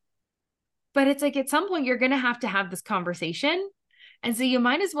it. But it's like at some point you're going to have this conversation. And so you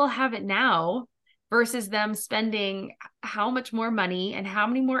might as well have it now versus them spending how much more money and how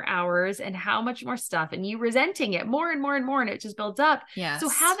many more hours and how much more stuff and you resenting it more and more and more. And it just builds up. Yes. So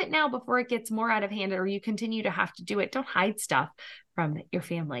have it now before it gets more out of hand or you continue to have to do it. Don't hide stuff from your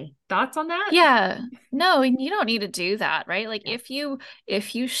family. Thoughts on that? Yeah. No, and you don't need to do that, right? Like if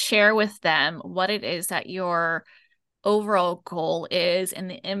you share with them what it is that your overall goal is and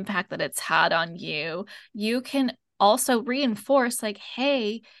the impact that it's had on you, you can also reinforce like,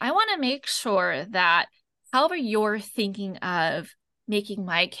 hey, I want to make sure that however you're thinking of making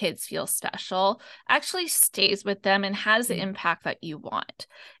my kids feel special actually stays with them and has the impact that you want.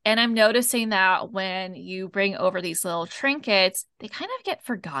 And I'm noticing that when you bring over these little trinkets, they kind of get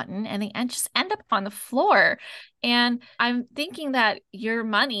forgotten and they just end up on the floor. And I'm thinking that your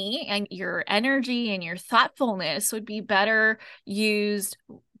money and your energy and your thoughtfulness would be better used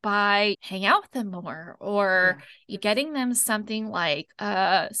by hanging out with them more or getting them something like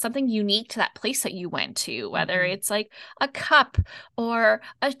something unique to that place that you went to, whether it's like a cup or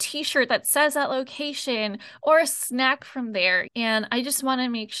a t-shirt that says that location or a snack from there. And I just want to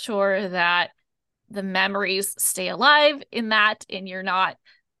make sure that the memories stay alive in that and you're not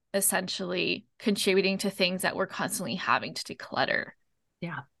essentially contributing to things that we're constantly having to declutter.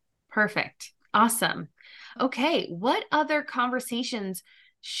 Yeah. Perfect. Awesome. Okay. What other conversations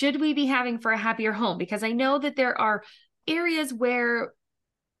should we be having for a happier home? Because I know that there are areas where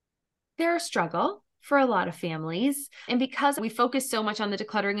there's a struggle for a lot of families. And because we focus so much on the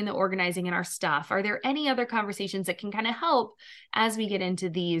decluttering and the organizing in our stuff, are there any other conversations that can kind of help as we get into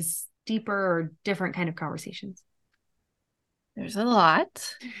these deeper or different kind of conversations? There's a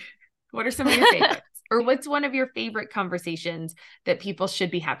lot. What are some of your favorites? Or what's one of your favorite conversations that people should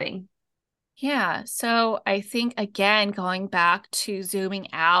be having? Yeah. So I think, again, going back to zooming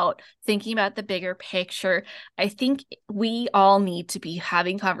out, thinking about the bigger picture, I think we all need to be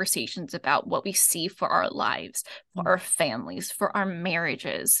having conversations about what we see for our lives, for our families, for our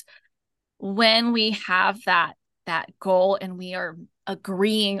marriages. When we have that goal and we are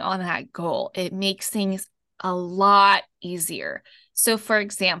agreeing on that goal, it makes things a lot easier. So for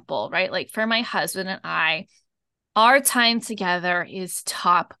example, right, like for my husband and I, our time together is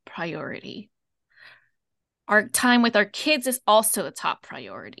top priority. Our time with our kids is also a top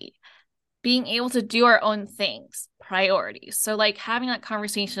priority. Being able to do our own things, priorities. So like having that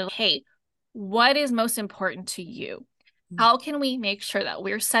conversation of, hey, what is most important to you? How can we make sure that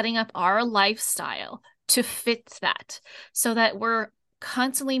we're setting up our lifestyle to fit that so that we're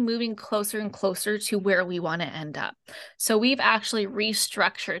constantly moving closer and closer to where we want to end up? So we've actually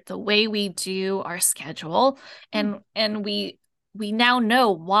restructured the way we do our schedule and we now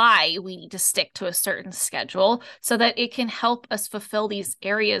know why we need to stick to a certain schedule so that it can help us fulfill these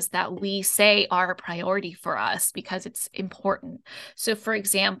areas that we say are a priority for us because it's important. So for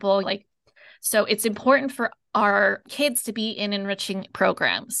example, so it's important for our kids to be in enriching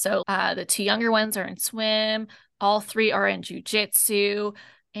programs. So the two younger ones are in swim, all three are in jujitsu,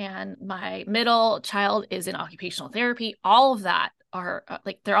 and my middle child is in occupational therapy. All of that are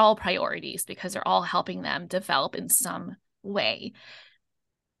they're all priorities because they're all helping them develop in some way.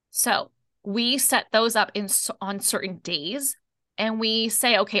 So we set those up on certain days and we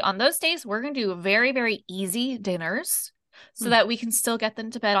say, okay, on those days, we're going to do very, very easy dinners so that we can still get them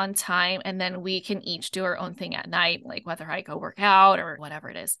to bed on time. And then we can each do our own thing at night, like whether I go work out or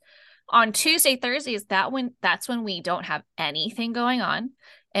whatever it is. On Tuesday, Thursdays, that's when we don't have anything going on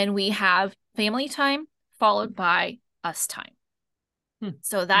and we have family time followed by us time.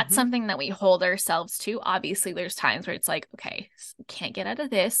 So that's something that we hold ourselves to. Obviously, there's times where it's like, okay, can't get out of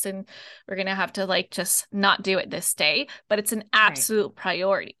this and we're going to have to just not do it this day. But it's an absolute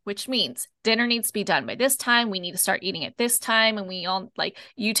priority, which means dinner needs to be done by this time. We need to start eating at this time. And we all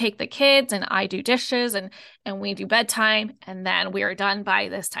you take the kids and I do dishes and we do bedtime. And then we are done by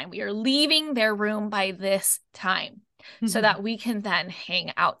this time. We are leaving their room by this time. So that we can then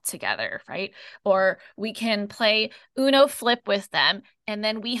hang out together, right? Or we can play Uno flip with them and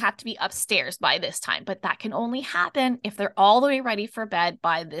then we have to be upstairs by this time. But that can only happen if they're all the way ready for bed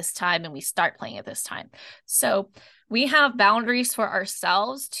by this time and we start playing at this time. So we have boundaries for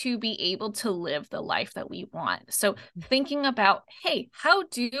ourselves to be able to live the life that we want. So thinking about, hey, how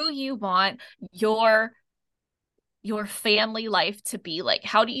do you want your family life to be like?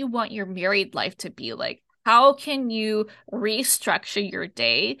 How do you want your married life to be like? How can you restructure your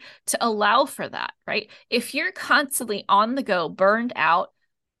day to allow for that, right? If you're constantly on the go, burned out,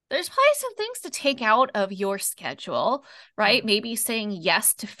 there's probably some things to take out of your schedule, right? Maybe saying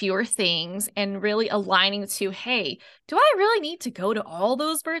yes to fewer things and really aligning to, hey, do I really need to go to all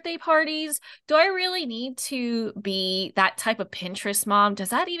those birthday parties? Do I really need to be that type of Pinterest mom? Does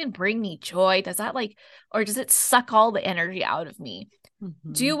that even bring me joy? Does that or does it suck all the energy out of me?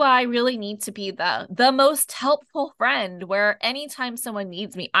 Do I really need to be the most helpful friend where anytime someone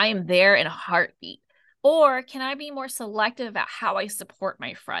needs me, I am there in a heartbeat? Or can I be more selective about how I support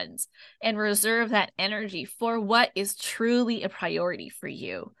my friends and reserve that energy for what is truly a priority for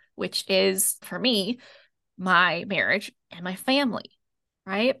you, which is, for me, my marriage and my family,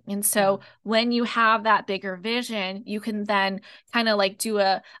 right? And so when you have that bigger vision, you can then kind of do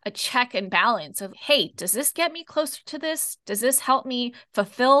a check and balance of, hey, does this get me closer to this? Does this help me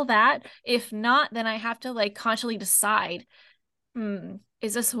fulfill that? If not, then I have to consciously decide,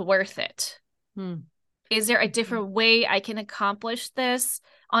 is this worth it? Is there a different way I can accomplish this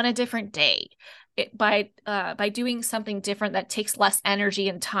on a different day by doing something different that takes less energy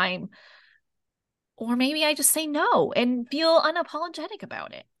and time? Or maybe I just say no and feel unapologetic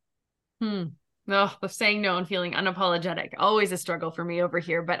about it. Oh, saying no and feeling unapologetic, always a struggle for me over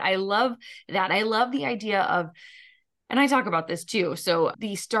here. But I love that. I love the idea of, and I talk about this too. So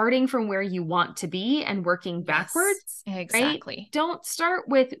the starting from where you want to be and working backwards. Exactly. Right? Don't start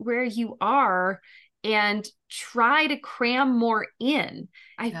with where you are and try to cram more in.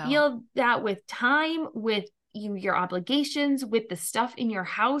 I feel that with time, with your obligations, with the stuff in your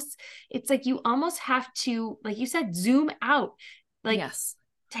house, it's you almost have to, like you said, zoom out.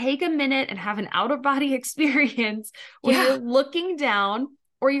 Take a minute and have an out-of-body experience where you're looking down,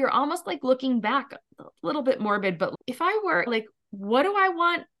 or you're almost looking back, a little bit morbid. But if I were what do I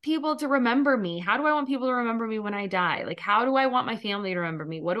want people to remember me? How do I want people to remember me when I die? How do I want my family to remember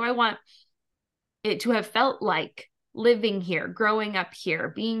me? What do I want it to have felt like living here, growing up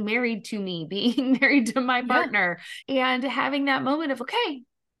here, being married to me, being married to my partner, and having that moment of, okay,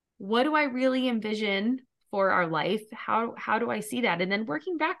 what do I really envision for our life? How do I see that? And then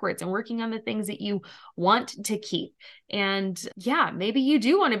working backwards and working on the things that you want to keep. And maybe you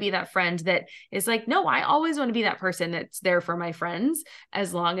do want to be that friend that is no, I always want to be that person that's there for my friends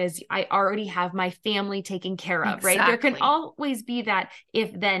as long as I already have my family taken care of, right? There can always be that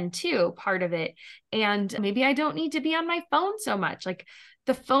if then too part of it. And maybe I don't need to be on my phone so much.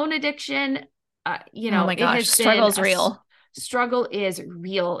 The phone addiction, oh my gosh, struggle is real. Struggle is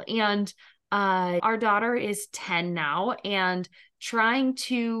real. And our daughter is 10 now, and trying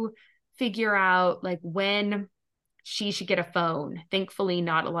to figure out when she should get a phone. Thankfully,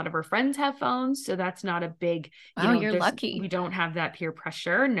 not a lot of her friends have phones, so that's not a big, you're lucky. We don't have that peer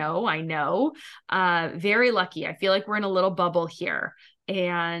pressure. No, I know. Very lucky. I feel like we're in a little bubble here.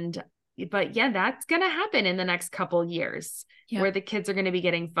 But that's going to happen in the next couple years where the kids are going to be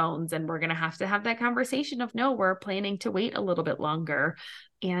getting phones, and we're going to have that conversation of, no, we're planning to wait a little bit longer.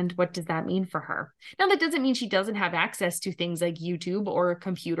 And what does that mean for her? Now, that doesn't mean she doesn't have access to things like YouTube or a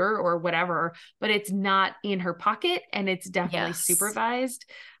computer or whatever, but it's not in her pocket, and it's definitely supervised.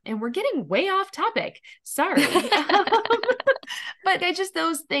 And we're getting way off topic. Sorry. But just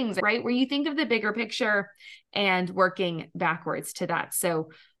those things, right? Where you think of the bigger picture and working backwards to that. So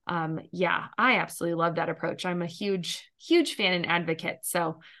I absolutely love that approach. I'm a huge, huge fan and advocate.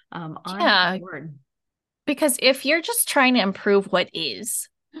 So on board. Because if you're just trying to improve what is,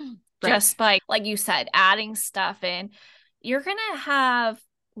 just by, like you said, adding stuff in, you're going to have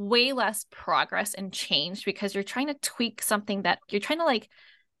way less progress and change because you're trying to tweak something that you're trying to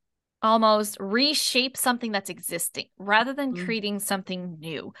almost reshape something that's existing rather than creating something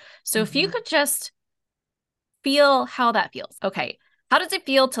new. So if you could just feel how that feels. Okay. How does it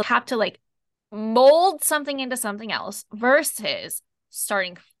feel to have to mold something into something else versus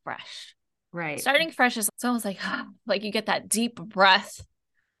starting fresh? Right. Starting fresh is almost like you get that deep breath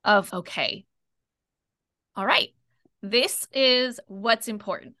of, okay, all right, this is what's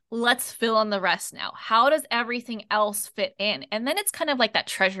important. Let's fill in the rest now. How does everything else fit in? And then it's kind of like that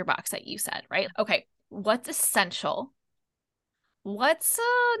treasure box that you said, right? Okay, what's essential? What's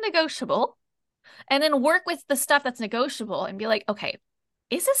negotiable? And then work with the stuff that's negotiable and be like, okay,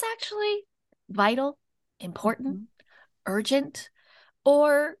 is this actually vital, important, urgent?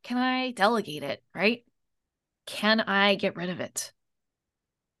 Or can I delegate it, right? Can I get rid of it?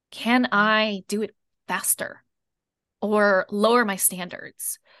 Can I do it faster or lower my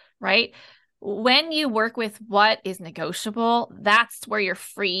standards, right? When you work with what is negotiable, that's where your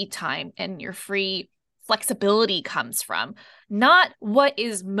free time and your free flexibility comes from, not what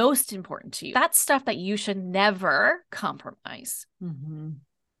is most important to you. That's stuff that you should never compromise.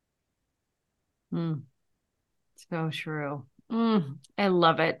 So true. I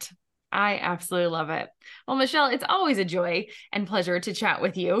love it. I absolutely love it. Well, Michelle, it's always a joy and pleasure to chat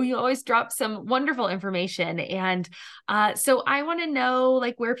with you. You always drop some wonderful information. And so I want to know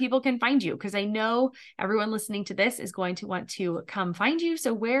like where people can find you, because I know everyone listening to this is going to want to come find you.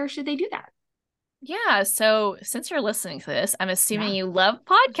 So where should they do that? Yeah. So since you're listening to this, I'm assuming you love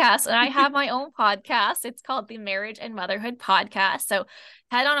podcasts, and I have my own podcast. It's called the Marriage and Motherhood Podcast. So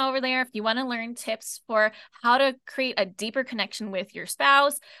head on over there if you want to learn tips for how to create a deeper connection with your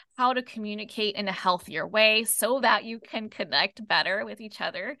spouse, how to communicate in a healthier way so that you can connect better with each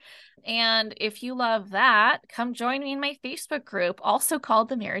other. And if you love that, come join me in my Facebook group, also called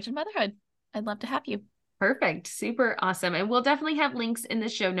the Marriage and Motherhood. I'd love to have you. Perfect. Super awesome. And we'll definitely have links in the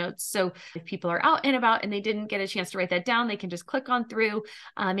show notes. So if people are out and about and they didn't get a chance to write that down, they can just click on through,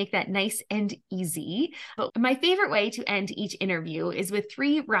 make that nice and easy. But my favorite way to end each interview is with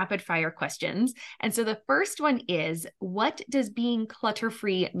 3 rapid fire questions. And so the first one is, what does being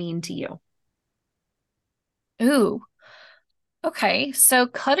clutter-free mean to you? Ooh. Okay. So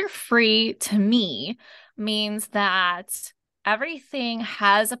clutter-free to me means that everything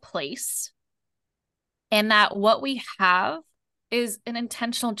has a place, and that what we have is an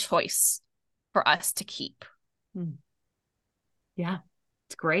intentional choice for us to keep. Yeah,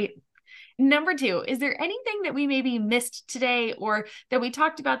 it's great. Number 2, is there anything that we maybe missed today or that we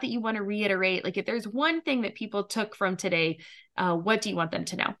talked about that you want to reiterate? Like if there's one thing that people took from today, what do you want them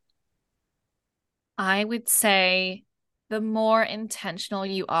to know? I would say the more intentional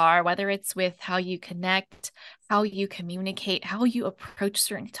you are, whether it's with how you connect, how you communicate, how you approach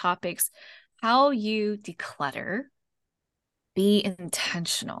certain topics, how you declutter, be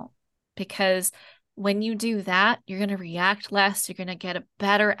intentional. Because when you do that, you're going to react less, you're going to get a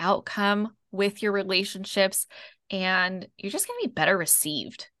better outcome with your relationships, and you're just going to be better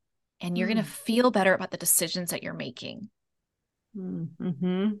received. And you're going to feel better about the decisions that you're making.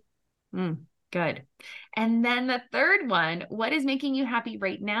 Good. And then the third one, what is making you happy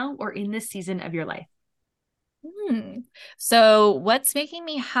right now or in this season of your life? So what's making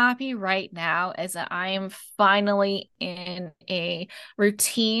me happy right now is that I am finally in a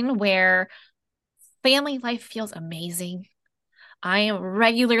routine where family life feels amazing. I am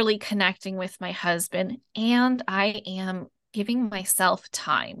regularly connecting with my husband, and I am giving myself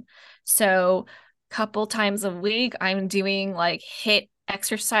time. So a couple times a week, I'm doing like HIIT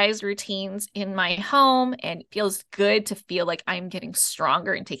exercise routines in my home, and it feels good to feel like I'm getting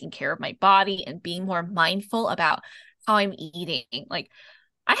stronger and taking care of my body and being more mindful about how I'm eating. Like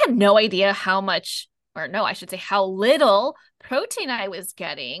I had no idea how much, or no, I should say how little protein I was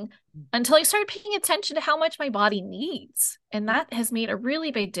getting until I started paying attention to how much my body needs. And that has made a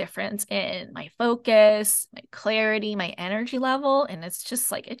really big difference in my focus, my clarity, my energy level. And it's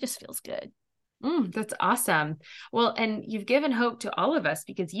just like, it just feels good. That's awesome. Well, and you've given hope to all of us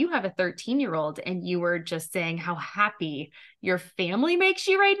because you have a 13-year-old and you were just saying how happy your family makes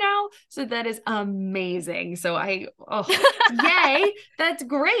you right now. So that is amazing. So yay, that's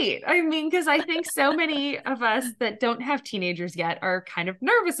great. I mean, because I think so many of us that don't have teenagers yet are kind of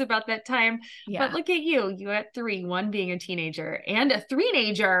nervous about that time. Yeah. But look at you at 3, 1 being a teenager and a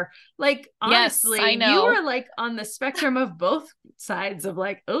 3-nager. Like, honestly, yes, I know. you were like on the spectrum of both sides of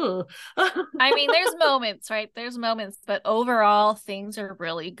like, oh. I mean, there's moments, right? There's moments, but overall things are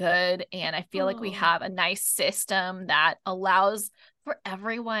really good. And I feel like we have a nice system that allows for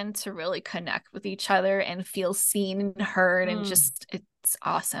everyone to really connect with each other and feel seen and heard. And just, it's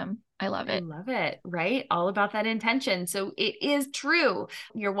awesome. I love it. I love it. Right? All about that intention. So it is true.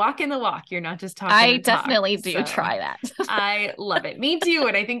 You're walking the walk. You're not just talking. I definitely do try that. I love it. Me too.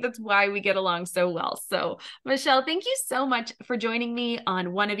 And I think that's why we get along so well. So Michelle, thank you so much for joining me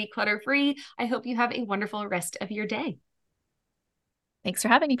on Wanna Be Clutter Free. I hope you have a wonderful rest of your day. Thanks for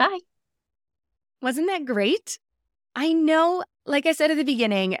having me. Bye. Wasn't that great? I know, like I said at the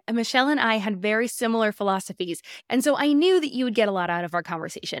beginning, Michelle and I had very similar philosophies, and so I knew that you would get a lot out of our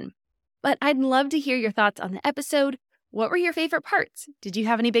conversation. But I'd love to hear your thoughts on the episode. What were your favorite parts? Did you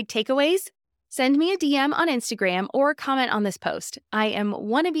have any big takeaways? Send me a DM on Instagram or comment on this post. I am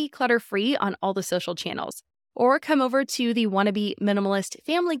Wannabe Clutter Free on all the social channels. Or come over to the Wannabe Minimalist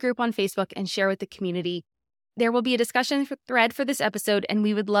family group on Facebook and share with the community. There will be a discussion thread for this episode, and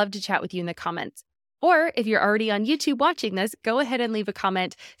we would love to chat with you in the comments. Or if you're already on YouTube watching this, go ahead and leave a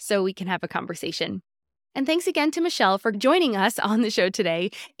comment so we can have a conversation. And thanks again to Michelle for joining us on the show today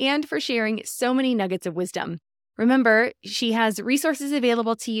and for sharing so many nuggets of wisdom. Remember, she has resources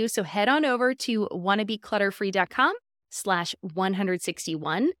available to you, so head on over to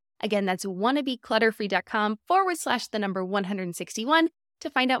wannabeclutterfree.com/161. Again, that's wannabeclutterfree.com /161 to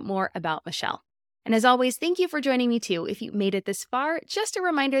find out more about Michelle. And as always, thank you for joining me too. If you made it this far, just a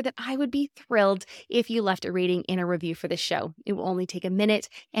reminder that I would be thrilled if you left a rating and a review for the show. It will only take a minute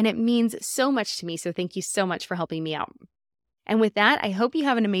and it means so much to me. So thank you so much for helping me out. And with that, I hope you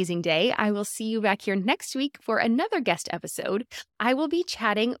have an amazing day. I will see you back here next week for another guest episode. I will be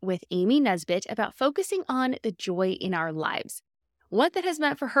chatting with Amy Nesbitt about focusing on the joy in our lives, what that has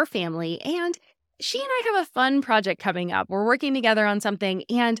meant for her family, and she and I have a fun project coming up. We're working together on something,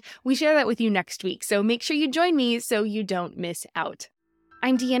 and we share that with you next week. So make sure you join me so you don't miss out.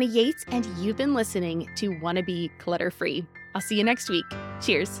 I'm Deanna Yates, and you've been listening to Wanna Be Clutter-Free. I'll see you next week.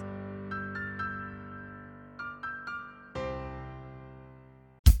 Cheers.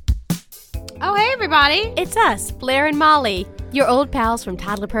 Oh, hey, everybody. It's us, Blair and Molly, your old pals from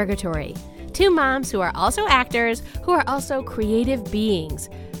Toddler Purgatory. Two moms who are also actors, who are also creative beings,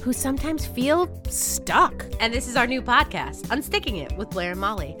 who sometimes feel stuck. And this is our new podcast, Unsticking It with Blair and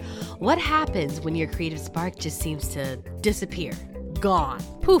Molly. What happens when your creative spark just seems to disappear? Gone.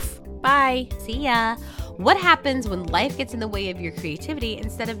 Poof. Bye. See ya. What happens when life gets in the way of your creativity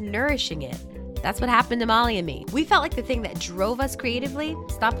instead of nourishing it? That's what happened to Molly and me. We felt like the thing that drove us creatively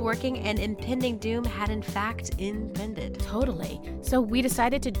stopped working and impending doom had in fact impended. Totally. So we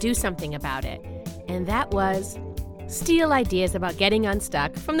decided to do something about it. And that was steal ideas about getting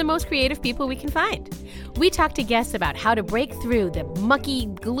unstuck from the most creative people we can find. We talk to guests about how to break through the mucky,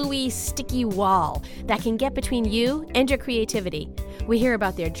 gluey, sticky wall that can get between you and your creativity. We hear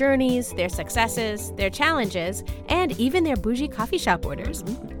about their journeys, their successes, their challenges, and even their bougie coffee shop orders.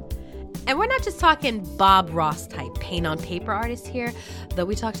 And we're not just talking Bob Ross type paint on paper artists here, though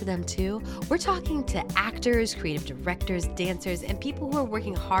we talk to them too. We're talking to actors, creative directors, dancers, and people who are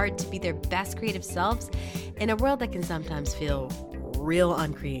working hard to be their best creative selves in a world that can sometimes feel real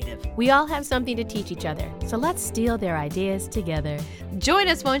uncreative. We all have something to teach each other, so let's steal their ideas together. Join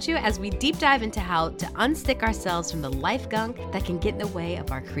us, won't you, as we deep dive into how to unstick ourselves from the life gunk that can get in the way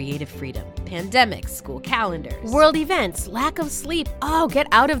of our creative freedom. Pandemics, school calendars, world events, lack of sleep. Oh, get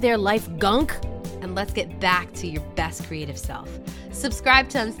out of their life gunk. And let's get back to your best creative self. Subscribe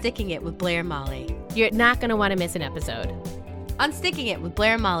to Unsticking It with Blair and Molly. You're not going to want to miss an episode. Unsticking It with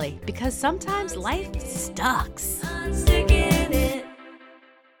Blair and Molly, because sometimes life sucks. Unsticking